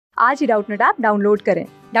आज ही Doubtnut app download करें।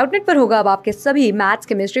 डाउटनट पर होगा अब आपके सभी मैथ्स,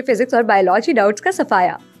 केमिस्ट्री, फिजिक्स और बायोलॉजी डाउट्स का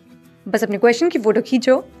सफाया। बस अपने क्वेश्चन की फोटो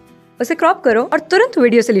खींचो, उसे क्रॉप करो और तुरंत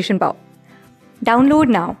वीडियो सोल्यूशन पाओ। Download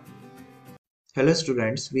now. Hello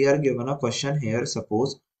students, we are given a question here.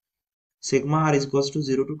 Suppose sigma r is equals to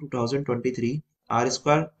 0 to 2023 r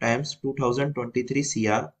square times 2023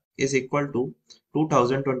 cr is equal to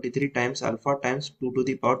 2023 times alpha times 2 to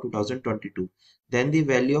the power 2022. Then the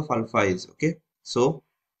value of alpha is okay. So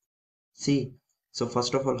see, so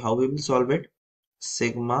first of all, how we will solve it?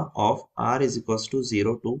 Sigma of r is equals to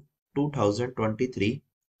 0 to 2023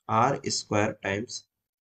 r square times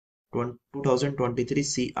 2023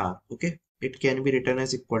 CR. Okay, it can be written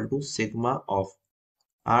as equal to sigma of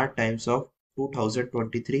R times of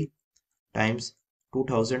 2023 times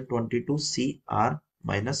 2022 CR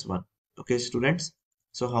minus 1. Okay, students.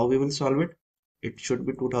 So how we will solve it? It should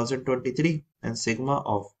be 2023 and sigma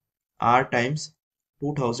of R times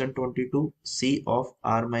 2022 C of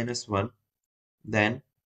R minus 1. Then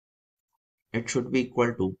it should be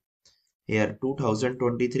equal to here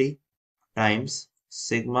 2023 times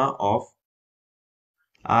sigma of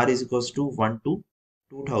r is equals to 1 to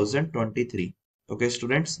 2023. Okay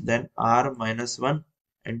students, then r minus 1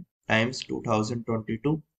 and times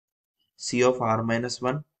 2022 c of r minus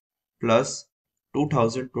 1 plus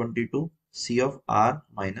 2022 c of r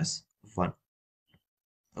minus 1.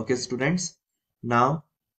 Okay students, now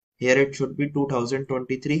here it should be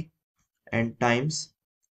 2023 and times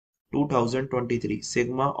 2023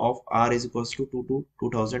 sigma of r is equals to 2 to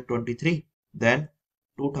 2023, then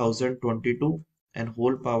 2022 and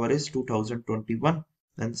whole power is 2021,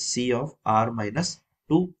 then c of r minus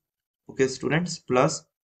 2. Okay students, plus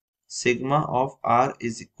sigma of r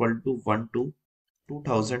is equal to 1 to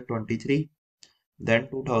 2023, then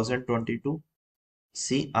 2022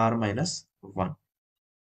 c r minus 1.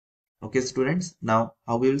 Okay students, now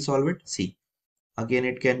how we will solve it? See, again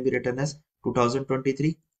it can be written as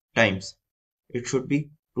 2023 times, it should be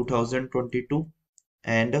 2022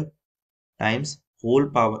 and times whole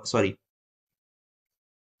power, sorry,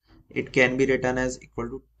 it can be written as equal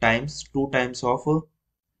to times 2 times of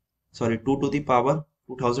 2 to the power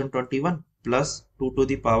 2021 plus 2 to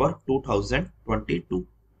the power 2022.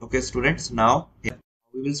 Okay students, now here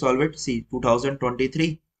we will solve it. See,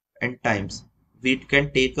 2023 and times, we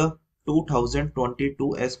can take a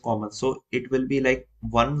 2022 as common, so it will be like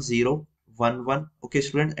 1011. Okay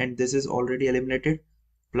student, and this is already eliminated,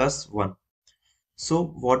 plus 1. So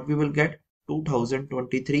what we will get?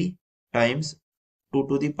 2023 times 2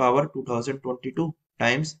 to the power 2022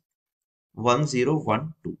 times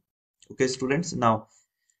 1012. Okay students, now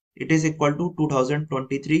it is equal to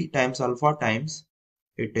 2023 times alpha times,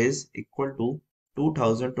 it is equal to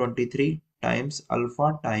 2023 times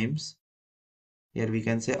alpha times, here we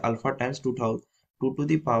can say alpha times 2000 2 to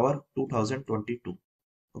the power 2022.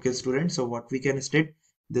 Okay students, so what we can state,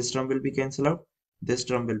 this term will be cancelled out, this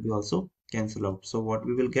term will be also cancelled out. So what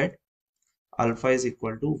we will get? Alpha is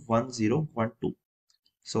equal to 1012.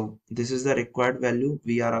 So this is the required value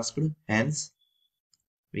we are asked. Hence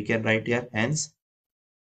we can write here, hence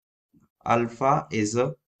alpha is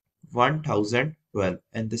a 1012,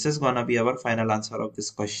 and this is gonna be our final answer of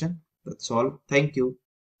this question. That's all. Thank you.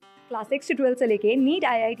 Class 6 से 12 से लेके NEET,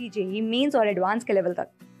 IIT JEE mains और advance के level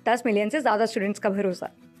तक 10 million से ज्यादा students का भरोसा।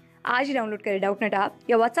 आज ही डाउनलोड करें डाउटनट ऐप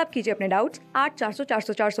या व्हाट्सएप कीजिए अपने डाउट्स 8400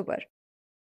 400 400 पर।